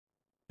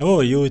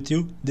Hello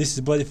YouTube, this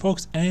is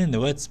BlooddyFox and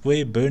let's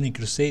play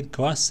Burningcrusade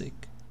Classic.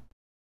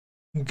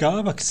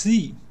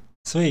 Gava'xi.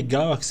 Slay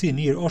Gava'xi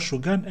near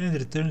Oshogan and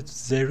return to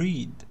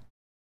Zerid.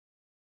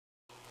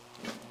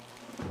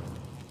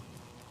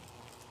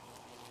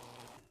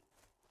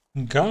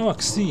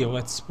 Gava'xi,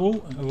 let's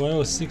pull,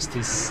 level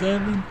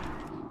 67.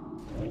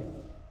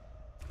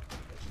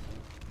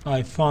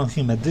 I found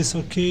him at this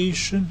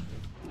location.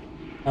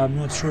 I'm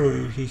not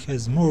sure if he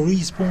has more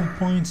respawn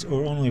points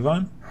or only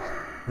one.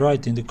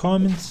 Write in the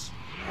comments.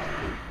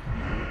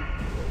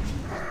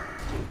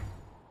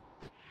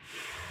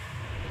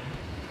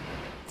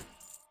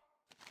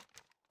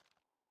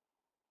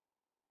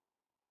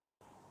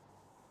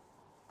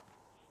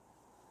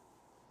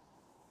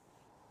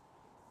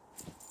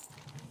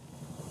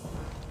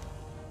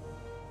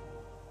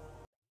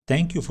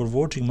 Thank you for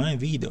watching my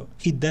video.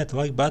 Hit that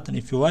like button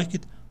if you like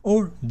it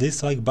or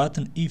dislike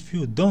button if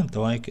you don't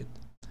like it.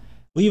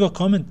 Leave a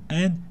comment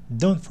and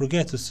don't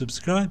forget to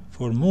subscribe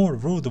for more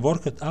World of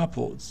Warcraft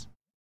uploads.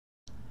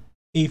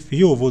 If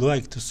you would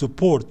like to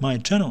support my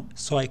channel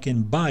so I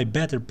can buy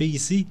better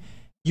PC,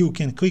 you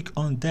can click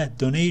on that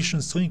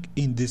donations link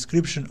in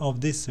description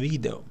of this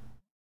video.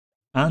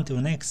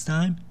 Until next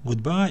time,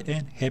 goodbye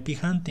and happy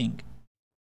hunting!